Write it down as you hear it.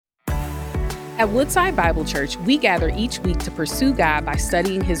At Woodside Bible Church, we gather each week to pursue God by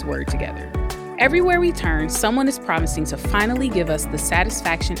studying His Word together. Everywhere we turn, someone is promising to finally give us the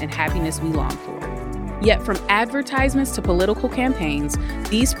satisfaction and happiness we long for. Yet from advertisements to political campaigns,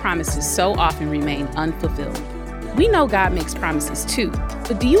 these promises so often remain unfulfilled. We know God makes promises too,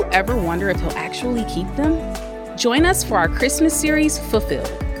 but do you ever wonder if He'll actually keep them? Join us for our Christmas series,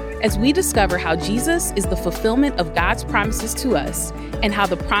 Fulfilled, as we discover how Jesus is the fulfillment of God's promises to us and how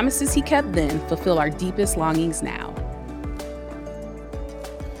the promises He kept then fulfill our deepest longings now.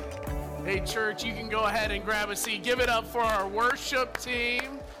 Hey, church, you can go ahead and grab a seat. Give it up for our worship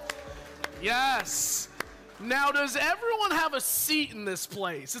team. Yes. Now, does everyone have a seat in this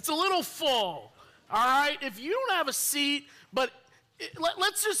place? It's a little full, all right? If you don't have a seat, but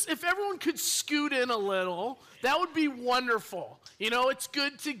let's just, if everyone could scoot in a little, that would be wonderful. You know, it's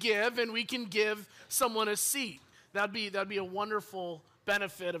good to give, and we can give someone a seat. That'd be a wonderful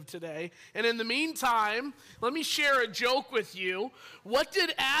benefit of today. And in the meantime, let me share a joke with you. What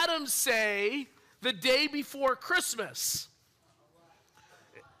did Adam say the day before Christmas?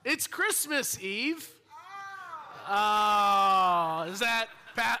 It's Christmas Eve. Oh, is that,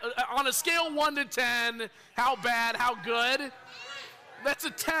 on a scale 1 to 10, how bad, how good? That's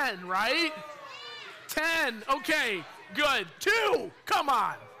a 10, right? 10, okay, good. 2, come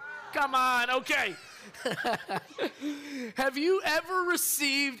on, okay. Have you ever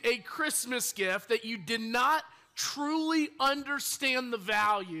received a Christmas gift that you did not truly understand the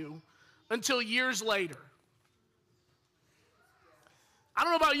value until years later? I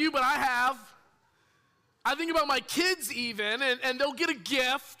don't know about you, but I have. I think about my kids even, and they'll get a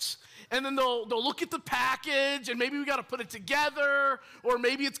gift, and then they'll look at the package, and maybe we got to put it together, or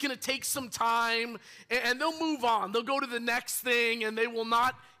maybe it's going to take some time, and they'll move on. They'll go to the next thing, and they will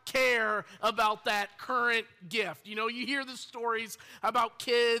not care about that current gift. You know, you hear the stories about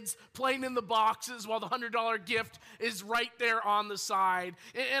kids playing in the boxes while the $100 gift is right there on the side.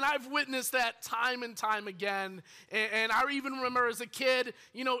 And I've witnessed that time and time again. And I even remember as a kid,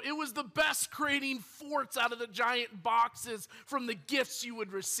 you know, it was the best creating forts out of the giant boxes from the gifts you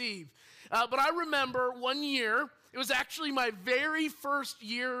would receive. But I remember one year, it was actually my very first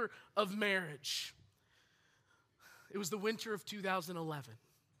year of marriage. It was the winter of 2011.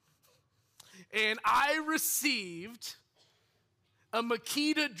 And I received a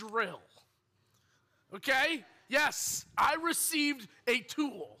Makita drill, okay? Yes, I received a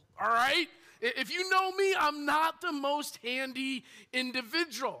tool, all right? If you know me, I'm not the most handy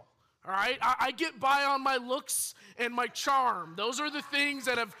individual, all right? I get by on my looks and my charm. Those are the things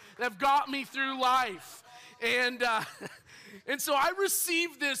that have got me through life. And so I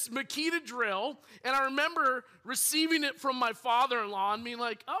received this Makita drill, and I remember receiving it from my father-in-law and being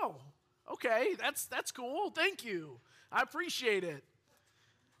like, oh, okay, that's cool. Thank you. I appreciate it.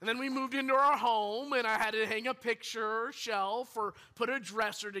 And then we moved into our home, and I had to hang a picture shelf or put a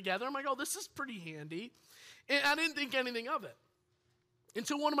dresser together. I'm like, oh, this is pretty handy. And I didn't think anything of it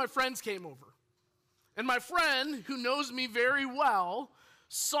until one of my friends came over. And my friend, who knows me very well,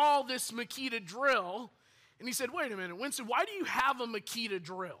 saw this Makita drill, and he said, wait a minute, Winston, why do you have a Makita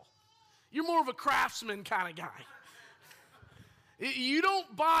drill? You're more of a craftsman kind of guy. You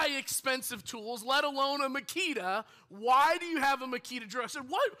don't buy expensive tools, let alone a Makita. Why do you have a Makita drill? I said,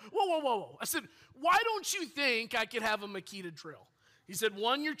 what? Whoa. I said, why don't you think I could have a Makita drill? He said,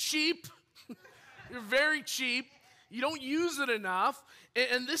 one, you're cheap. You're very cheap. You don't use it enough.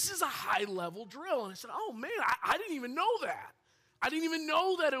 And this is a high-level drill. And I said, oh, man, I didn't even know that. I didn't even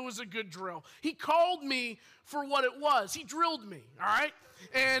know that it was a good drill. He called me for what it was. He drilled me, all right?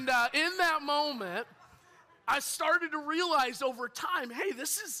 And in that moment, I started to realize over time, hey,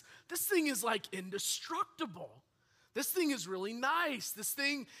 this thing is like indestructible. This thing is really nice. This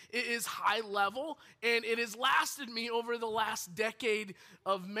thing is high level, and it has lasted me over the last decade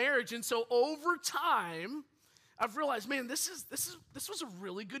of marriage. And so over time, I've realized, man, this was a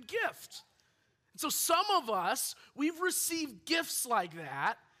really good gift. And so some of us, we've received gifts like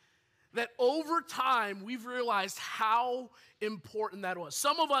that over time we've realized how important that was.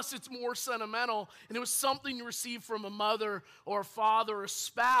 Some of us, it's more sentimental, and it was something you received from a mother or a father or a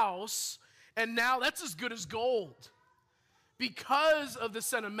spouse, and now that's as good as gold because of the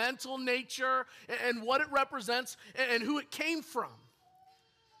sentimental nature and what it represents and who it came from.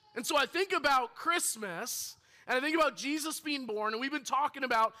 And so I think about Christmas, and I think about Jesus being born, and we've been talking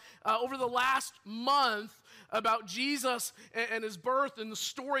about over the last month about Jesus and his birth and the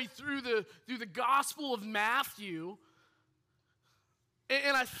story through the Gospel of Matthew.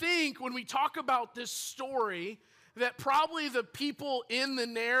 And I think when we talk about this story, that probably the people in the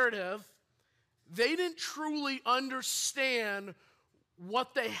narrative, they didn't truly understand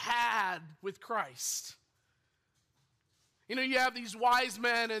what they had with Christ. You know, you have these wise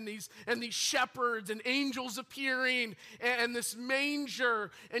men and these shepherds and angels appearing and this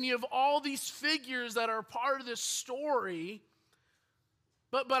manger, and you have all these figures that are part of this story.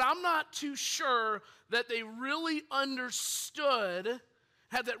 But I'm not too sure that they really understood,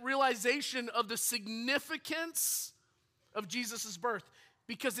 had that realization of the significance of Jesus' birth,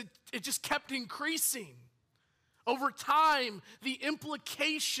 because it just kept increasing. Over time, the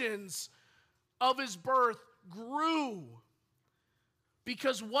implications of his birth grew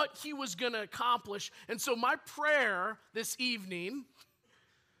because what he was going to accomplish. And so my prayer this evening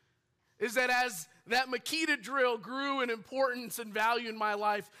is that as that Makita drill grew in importance and value in my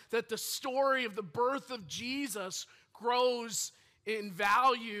life, that the story of the birth of Jesus grows in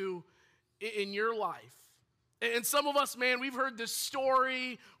value in your life. And some of us, man, we've heard this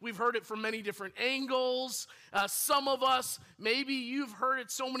story. We've heard it from many different angles. Some of us, maybe you've heard it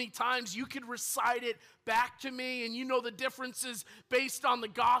so many times, you could recite it back to me, and you know the differences based on the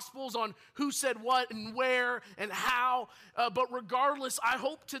Gospels, on who said what and where and how. But regardless, I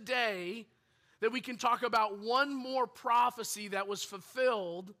hope today that we can talk about one more prophecy that was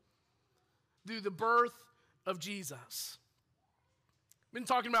fulfilled through the birth of Jesus. I've been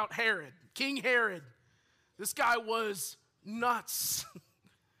talking about Herod, King Herod. This guy was nuts.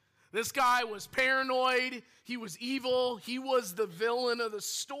 This guy was paranoid. He was evil. He was the villain of the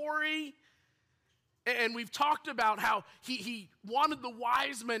story. And we've talked about how he wanted the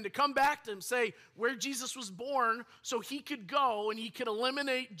wise men to come back to him, say where Jesus was born, so he could go and he could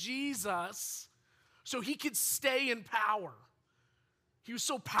eliminate Jesus, so he could stay in power. He was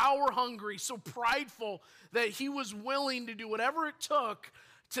so power hungry, so prideful, that he was willing to do whatever it took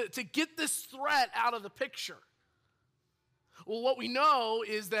to get this threat out of the picture. Well, what we know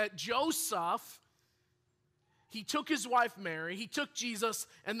is that Joseph, he took his wife Mary, he took Jesus,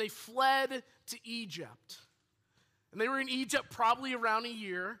 and they fled to Egypt. And they were in Egypt probably around a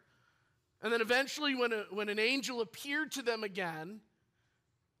year. And then eventually when an angel appeared to them again,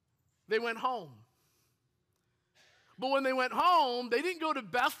 they went home. But when they went home, they didn't go to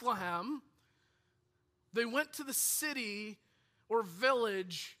Bethlehem. They went to the city or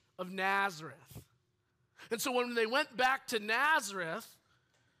village of Nazareth. And so when they went back to Nazareth,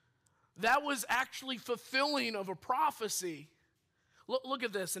 that was actually fulfilling of a prophecy. Look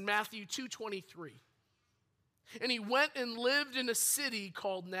at this in Matthew 2:23. And he went and lived in a city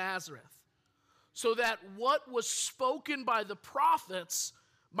called Nazareth, so that what was spoken by the prophets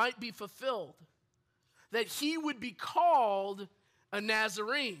might be fulfilled, that he would be called a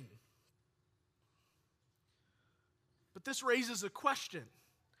Nazarene. But this raises a question,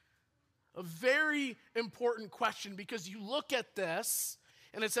 a very important question, because you look at this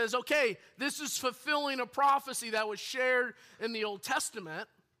and it says, okay, this is fulfilling a prophecy that was shared in the Old Testament.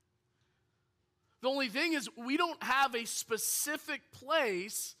 The only thing is we don't have a specific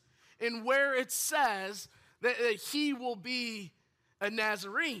place in where it says that he will be a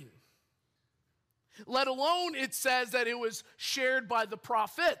Nazarene. Let alone it says that it was shared by the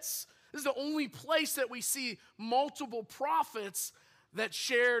prophets. This is the only place that we see multiple prophets that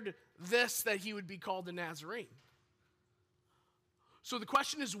shared this, that he would be called a Nazarene. So the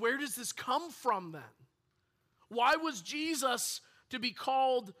question is, where does this come from then? Why was Jesus to be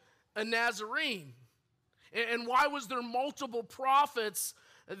called a Nazarene? And why was there multiple prophets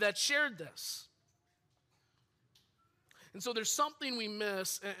that shared this? And so there's something we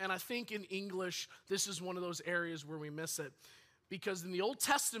miss, and I think in English, this is one of those areas where we miss it. Because in the Old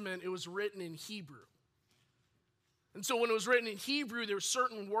Testament, it was written in Hebrew. And so when it was written in Hebrew, there were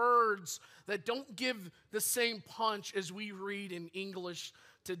certain words that don't give the same punch as we read in English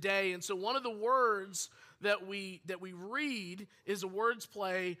today. And so one of the words that we read is a word's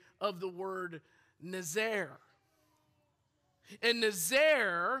play of the word Nazer. And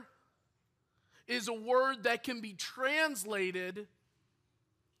Nazer is a word that can be translated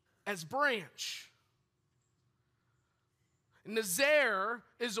as branch. Nazer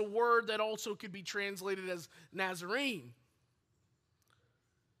is a word that also could be translated as Nazarene.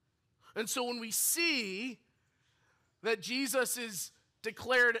 And so when we see that Jesus is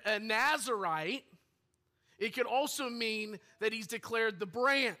declared a Nazarite, it could also mean that he's declared the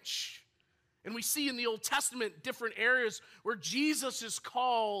branch. And we see in the Old Testament different areas where Jesus is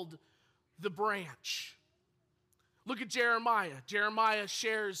called the branch. Look at Jeremiah. Jeremiah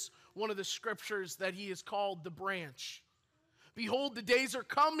shares one of the scriptures that he is called the branch. Behold, the days are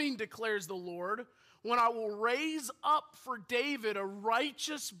coming, declares the Lord, when I will raise up for David a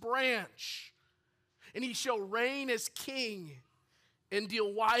righteous branch, and he shall reign as king and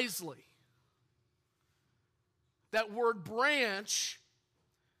deal wisely. That word branch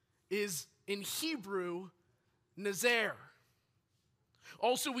is in Hebrew, Nazer.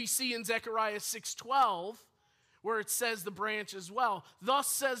 Also, we see in Zechariah 6:12, where it says the branch as well. Thus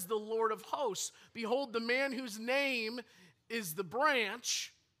says the Lord of hosts, behold, the man whose name is the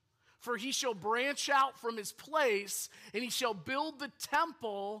branch, for he shall branch out from his place, and he shall build the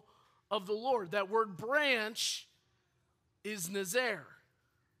temple of the Lord. That word branch is Nazer.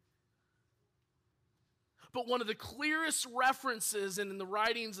 But one of the clearest references in the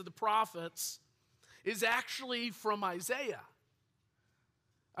writings of the prophets is actually from Isaiah.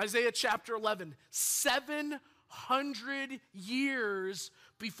 Isaiah chapter 11, 700 years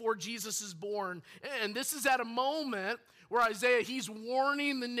before Jesus is born. And this is at a moment where Isaiah, he's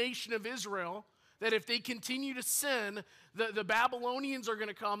warning the nation of Israel that if they continue to sin, the Babylonians are going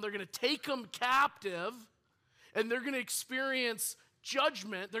to come, they're going to take them captive, and they're going to experience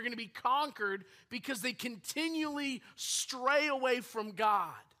judgment. They're going to be conquered because they continually stray away from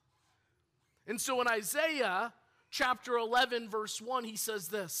God. And so in Isaiah chapter 11, verse 1, he says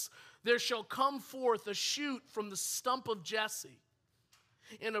this, there shall come forth a shoot from the stump of Jesse,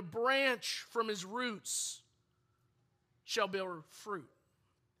 and a branch from his roots shall bear fruit.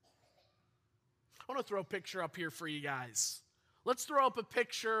 I want to throw a picture up here for you guys. Let's throw up a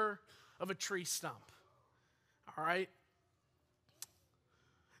picture of a tree stump. All right?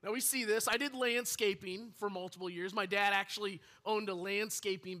 Now we see this. I did landscaping for multiple years. My dad actually owned a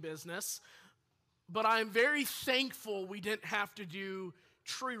landscaping business. But I'm very thankful we didn't have to do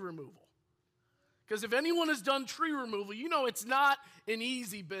tree removal. Because if anyone has done tree removal, you know it's not an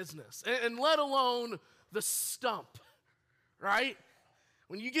easy business. And let alone the stump, right?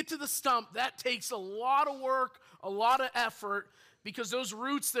 When you get to the stump, that takes a lot of work, a lot of effort, because those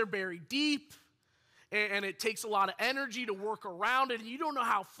roots, they're buried deep. And it takes a lot of energy to work around it. And you don't know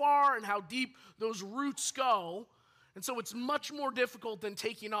how far and how deep those roots go. And so it's much more difficult than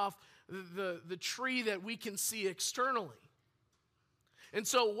taking off the tree that we can see externally. And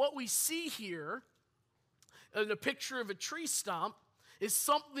so what we see here in a picture of a tree stump is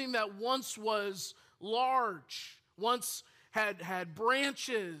something that once was large, once had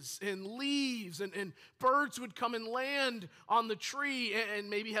branches and leaves, and birds would come and land on the tree and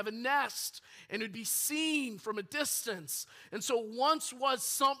maybe have a nest, and it would be seen from a distance. And so once was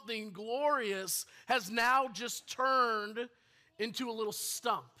something glorious has now just turned into a little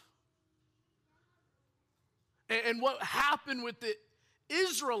stump. And what happened with the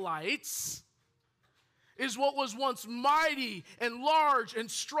Israelites is what was once mighty and large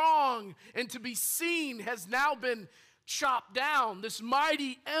and strong and to be seen has now been chopped down. This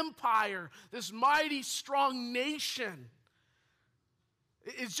mighty empire, this mighty strong nation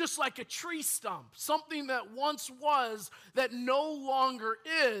is just like a tree stump, something that once was that no longer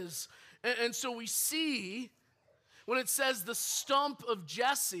is. And so we see when it says the stump of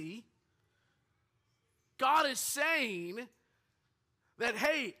Jesse, God is saying that,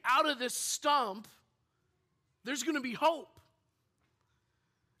 hey, out of this stump, there's going to be hope.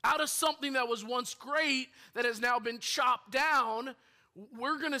 Out of something that was once great that has now been chopped down,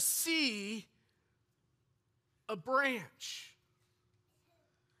 we're going to see a branch.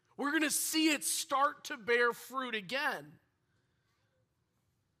 We're going to see it start to bear fruit again.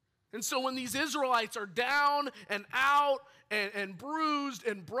 And so when these Israelites are down and out and bruised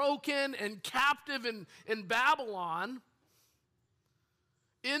and broken and captive in Babylon,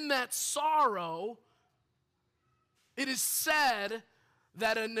 in that sorrow, it is said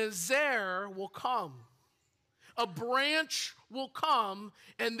that a Nazer will come. A branch will come,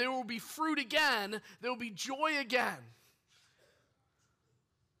 and there will be fruit again. There will be joy again.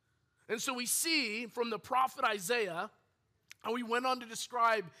 And so we see from the prophet Isaiah, and we went on to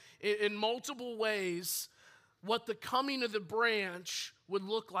describe in multiple ways what the coming of the branch would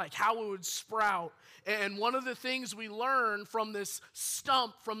look like, how it would sprout. And one of the things we learn from this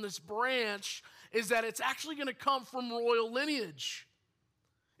stump, from this branch, is that it's actually going to come from royal lineage.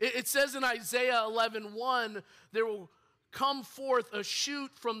 It says in Isaiah 11:1, there will come forth a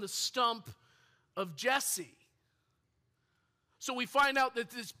shoot from the stump of Jesse. So we find out that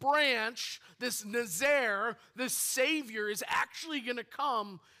this branch, this Nazer, this Savior, is actually going to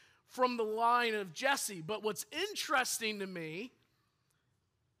come from the line of Jesse. But what's interesting to me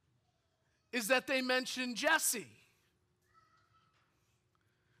is that they mention Jesse.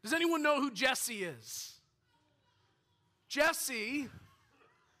 Does anyone know who Jesse is? Jesse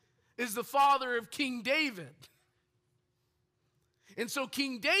is the father of King David. And so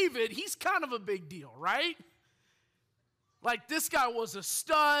King David, he's kind of a big deal, right? Like, this guy was a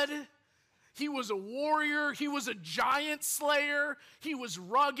stud. He was a warrior. He was a giant slayer. He was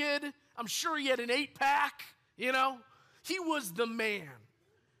rugged. I'm sure he had an 8-pack, you know. He was the man.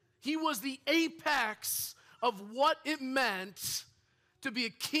 He was the apex of what it meant to be a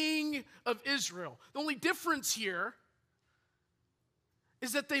king of Israel. The only difference here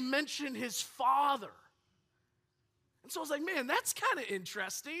is that they mention his father. And so I was like, man, that's kind of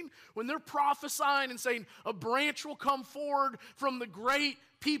interesting. When they're prophesying and saying a branch will come forward from the great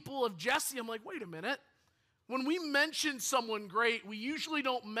people of Jesse, I'm like, wait a minute. When we mention someone great, we usually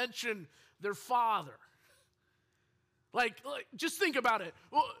don't mention their father. Like just think about it.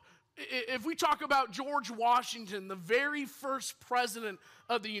 Well, if we talk about George Washington, the very first president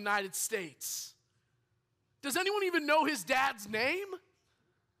of the United States, does anyone even know his dad's name?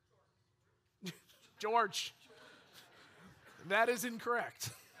 George. That is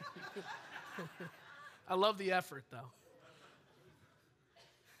incorrect. I love the effort, though.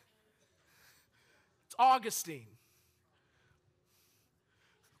 It's Augustine.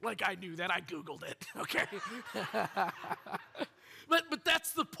 Like I knew that, I Googled it, okay? But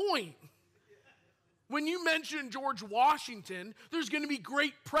that's the point. When you mention George Washington, there's going to be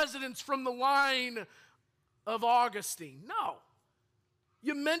great presidents from the line of Augustine. No.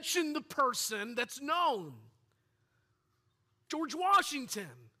 You mention the person that's known. George Washington.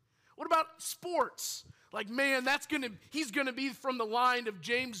 What about sports? Like, man, he's going to be from the line of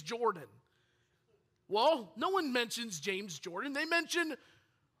James Jordan. Well, no one mentions James Jordan. They mention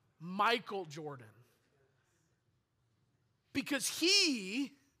Michael Jordan. Because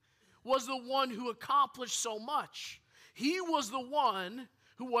he was the one who accomplished so much. He was the one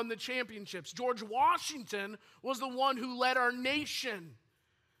who won the championships. George Washington was the one who led our nation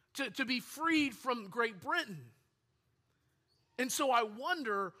to be freed from Great Britain. And so I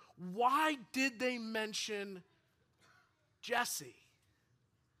wonder, why did they mention Jesse?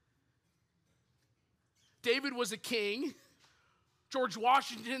 David was a king. George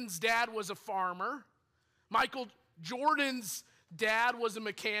Washington's dad was a farmer. Michael Jordan's dad was a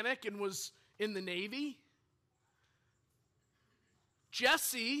mechanic and was in the Navy.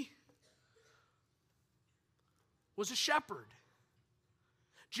 Jesse was a shepherd.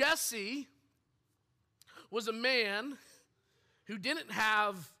 Jesse was a man who didn't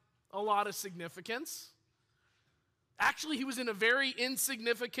have a lot of significance. Actually, he was in a very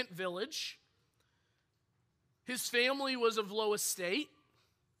insignificant village. His family was of low estate.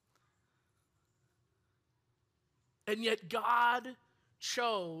 And yet God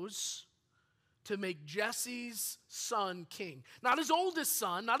chose to make Jesse's son king. Not his oldest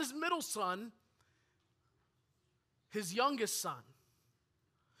son, not his middle son, his youngest son.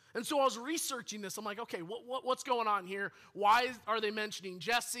 And so I was researching this. I'm like, okay, what's going on here? Why are they mentioning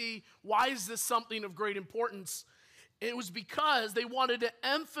Jesse? Why is this something of great importance? It was because they wanted to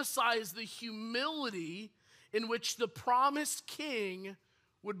emphasize the humility in which the promised king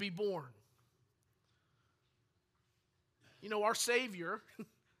would be born. You know, our Savior,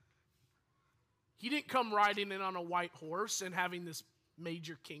 he didn't come riding in on a white horse and having this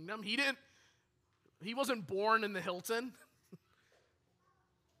major kingdom. He wasn't born in the Hilton. He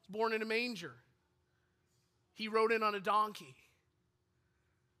was born in a manger. He rode in on a donkey.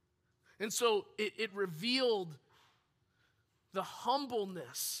 And so it revealed the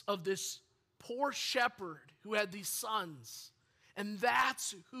humbleness of this poor shepherd who had these sons. And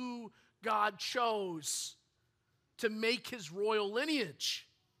that's who God chose to make his royal lineage,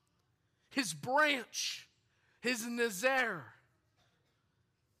 his branch, his Nazir.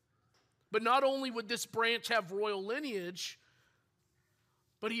 But not only would this branch have royal lineage,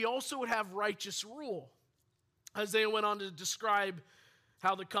 but he also would have righteous rule. Isaiah went on to describe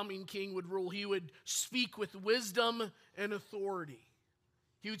how the coming king would rule. He would speak with wisdom and authority.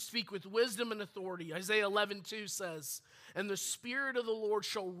 He would speak with wisdom and authority. Isaiah 11:2 says, "And the Spirit of the Lord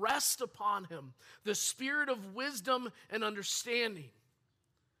shall rest upon him, the Spirit of wisdom and understanding.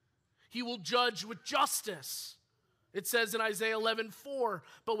 He will judge with justice." It says in Isaiah 11:4,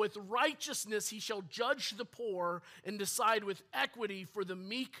 "But with righteousness he shall judge the poor and decide with equity for the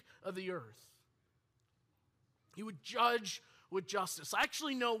meek of the earth." He would judge with justice. I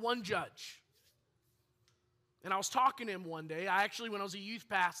actually know one judge. And I was talking to him one day. When I was a youth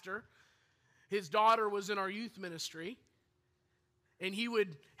pastor, his daughter was in our youth ministry. And he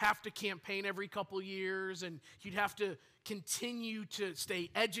would have to campaign every couple years, and he'd have to continue to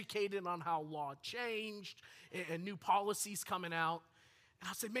stay educated on how law changed and new policies coming out. And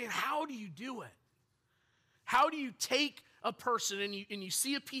I said, man, how do you do it? How do you take a person and you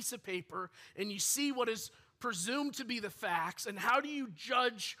see a piece of paper and you see what is presumed to be the facts, and how do you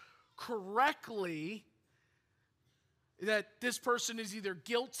judge correctly that this person is either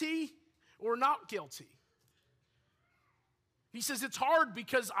guilty or not guilty? He says it's hard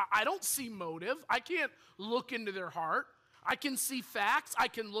because I don't see motive. I can't look into their heart. I can see facts. I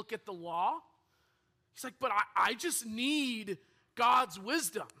can look at the law. He's like, but I just need God's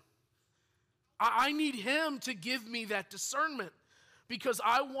wisdom. I need him to give me that discernment because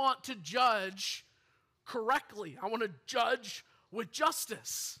I want to judge correctly. I want to judge with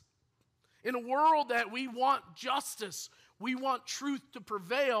justice. In a world that we want justice, we want truth to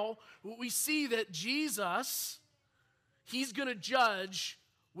prevail, we see that Jesus, he's going to judge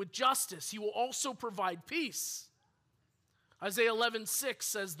with justice. He will also provide peace. Isaiah 11:6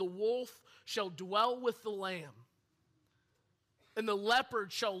 says, the wolf shall dwell with the lamb, and the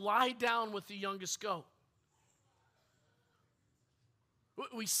leopard shall lie down with the youngest goat.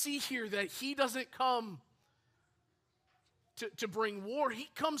 We see here that he doesn't come to bring war. He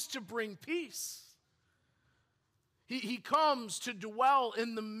comes to bring peace. He comes to dwell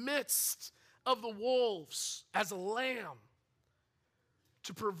in the midst of the wolves as a lamb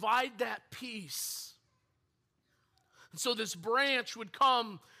to provide that peace. And so this branch would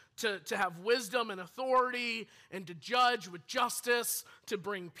come to have wisdom and authority and to judge with justice, to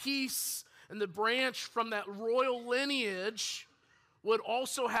bring peace. And the branch from that royal lineage would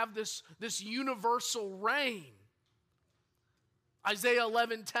also have this universal reign. Isaiah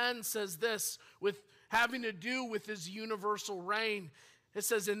 11:10 says this, with having to do with his universal reign. It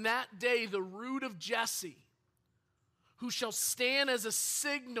says, in that day, the root of Jesse, who shall stand as a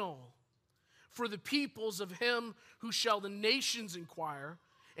signal for the peoples of him who shall the nations inquire,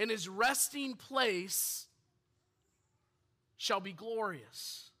 and his resting place shall be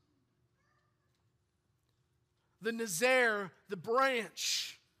glorious. The Nazir, the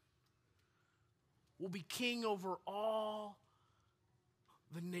branch, will be king over all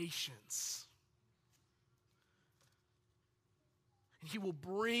the nations. And he will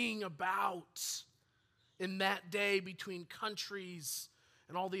bring about in that day between countries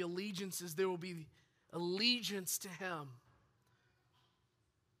and all the allegiances, there will be allegiance to him.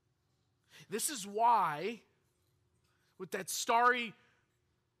 This is why, with that starry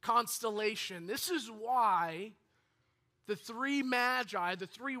constellation, this is why the three magi, the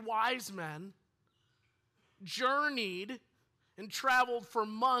three wise men, journeyed and traveled for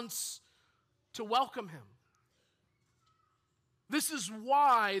months to welcome him. This is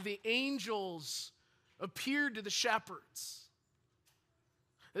why the angels appeared to the shepherds.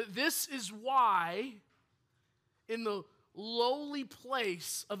 This is why in the lowly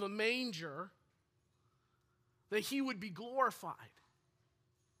place of a manger that he would be glorified.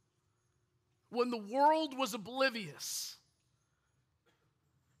 When the world was oblivious,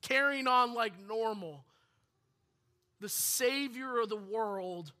 carrying on like normal, the Savior of the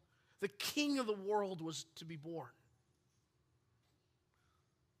world, the King of the world, was to be born.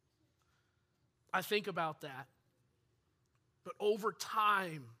 I think about that. But over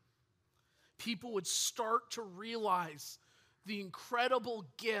time, people would start to realize the incredible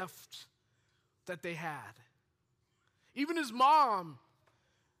gift that they had. Even his mom,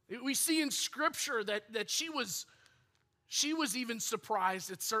 we see in Scripture that she was even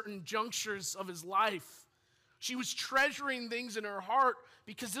surprised at certain junctures of his life. She was treasuring things in her heart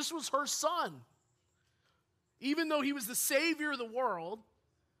because this was her son. Even though he was the Savior of the world,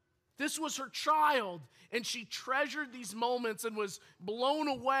 this was her child, and she treasured these moments and was blown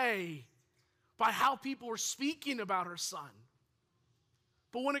away by how people were speaking about her son.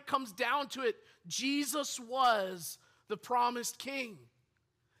 But when it comes down to it, Jesus was the promised king.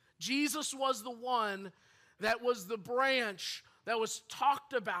 Jesus was the one that was the branch that was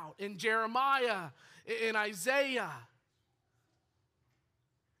talked about in Jeremiah, in Isaiah,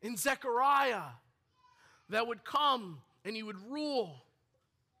 in Zechariah, that would come and he would rule.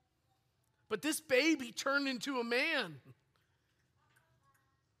 But this baby turned into a man.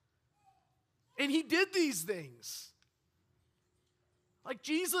 And he did these things. Like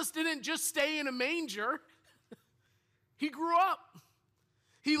Jesus didn't just stay in a manger. He grew up.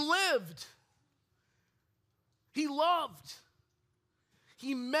 He lived. He loved.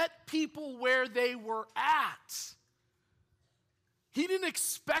 He met people where they were at. He didn't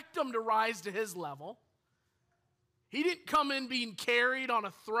expect them to rise to his level. He didn't come in being carried on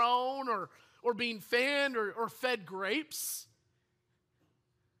a throne or being fanned or fed grapes.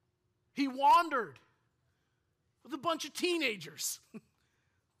 He wandered with a bunch of teenagers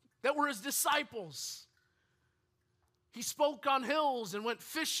that were his disciples. He spoke on hills and went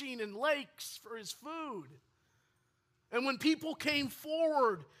fishing in lakes for his food. And when people came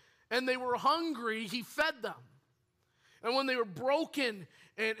forward and they were hungry, he fed them. And when they were broken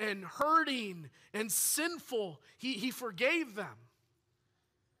and hurting and sinful, he forgave them.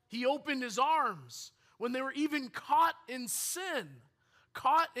 He opened his arms when they were even caught in sin,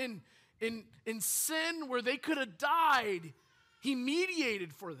 caught in in sin where they could have died, he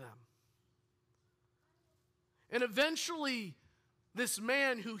mediated for them. And eventually, this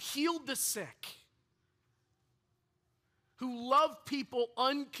man who healed the sick, who loved people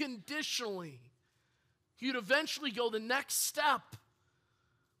unconditionally, he'd eventually go the next step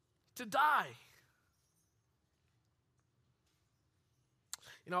to die.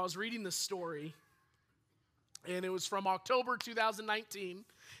 I was reading this story, and it was from October 2019,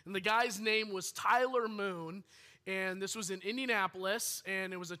 and the guy's name was Tyler Moon, and this was in Indianapolis,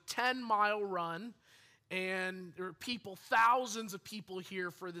 and it was a 10-mile run, and there were people, thousands of people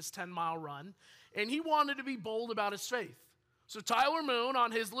here for this 10-mile run, and he wanted to be bold about his faith. So Tyler Moon,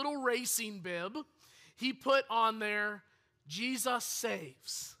 on his little racing bib, he put on there, "Jesus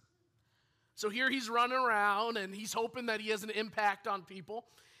saves." So here he's running around, and he's hoping that he has an impact on people.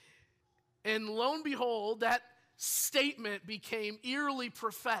 And lo and behold, that statement became eerily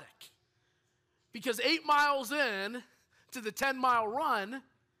prophetic. Because 8 miles in to the 10-mile run,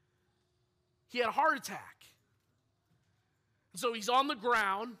 he had a heart attack. So he's on the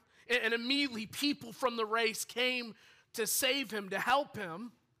ground, and immediately people from the race came to save him, to help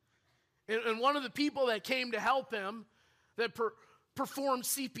him. And one of the people that came to help him, that performed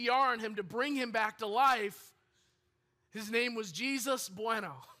CPR on him to bring him back to life, his name was Jesus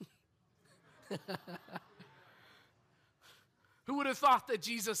Bueno. Who would have thought that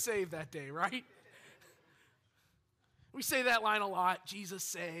Jesus saved that day, right? We say that line a lot, Jesus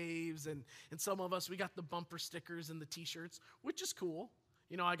saves, and some of us, we got the bumper stickers and the t-shirts, which is cool.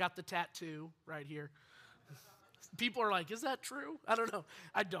 I got the tattoo right here. People are like, is that true? I don't know.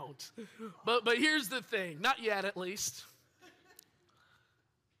 I don't. But here's the thing, not yet at least.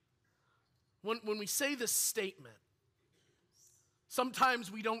 When we say this statement, sometimes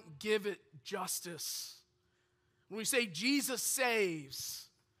we don't give it justice. When we say Jesus saves,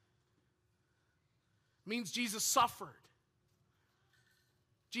 it means Jesus suffered.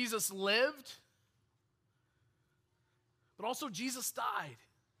 Jesus lived, but also Jesus died.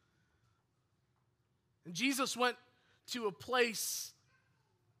 And Jesus went to a place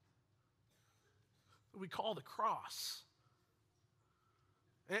that we call the cross.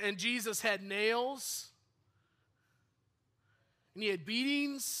 And Jesus had nails, and he had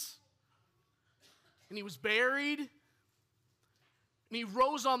beatings, and he was buried, and he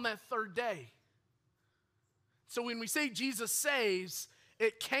rose on that third day. So when we say Jesus saves,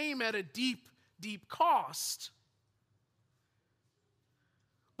 it came at a deep, deep cost.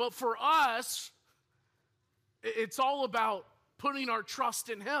 But for us, it's all about putting our trust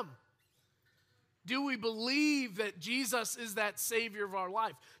in him. Do we believe that Jesus is that Savior of our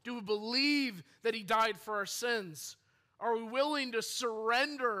life? Do we believe that he died for our sins? Are we willing to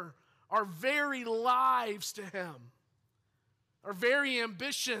surrender our very lives to him? Our very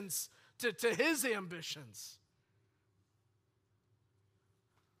ambitions to his ambitions?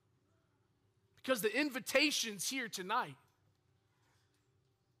 Because the invitation's here tonight.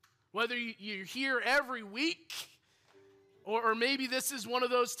 Whether you're here every week, or maybe this is one of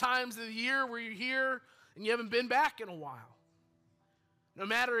those times of the year where you're here and you haven't been back in a while. No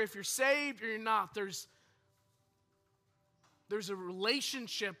matter if you're saved or you're not, there's a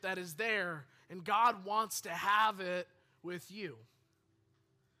relationship that is there, and God wants to have it with you.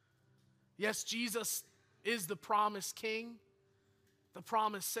 Yes, Jesus is the promised King, the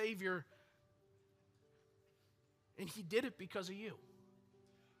promised Savior, and he did it because of you.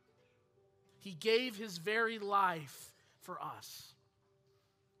 He gave his very life for us.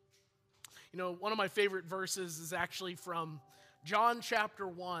 One of my favorite verses is actually from John chapter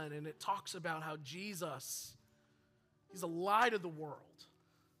 1, and it talks about how Jesus, he's the light of the world.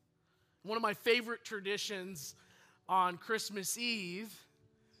 One of my favorite traditions on Christmas Eve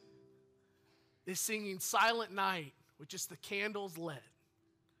is singing Silent Night with just the candles lit.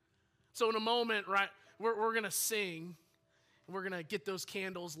 So in a moment, right, we're going to sing. We're going to get those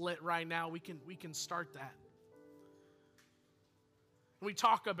candles lit right now. We can start that. We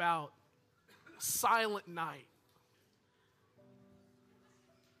talk about silent night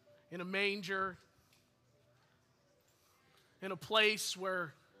in a manger, in a place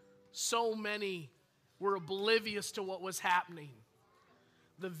where so many were oblivious to what was happening.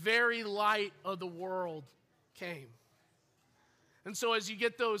 The very light of the world came. And so as you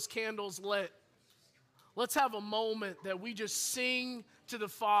get those candles lit, let's have a moment that we just sing to the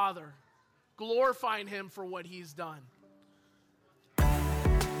Father, glorifying him for what he's done.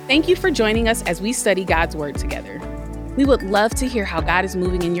 Thank you for joining us as we study God's Word together. We would love to hear how God is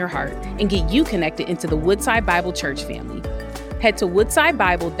moving in your heart and get you connected into the Woodside Bible Church family. Head to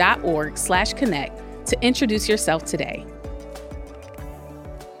woodsidebible.org/connect to introduce yourself today.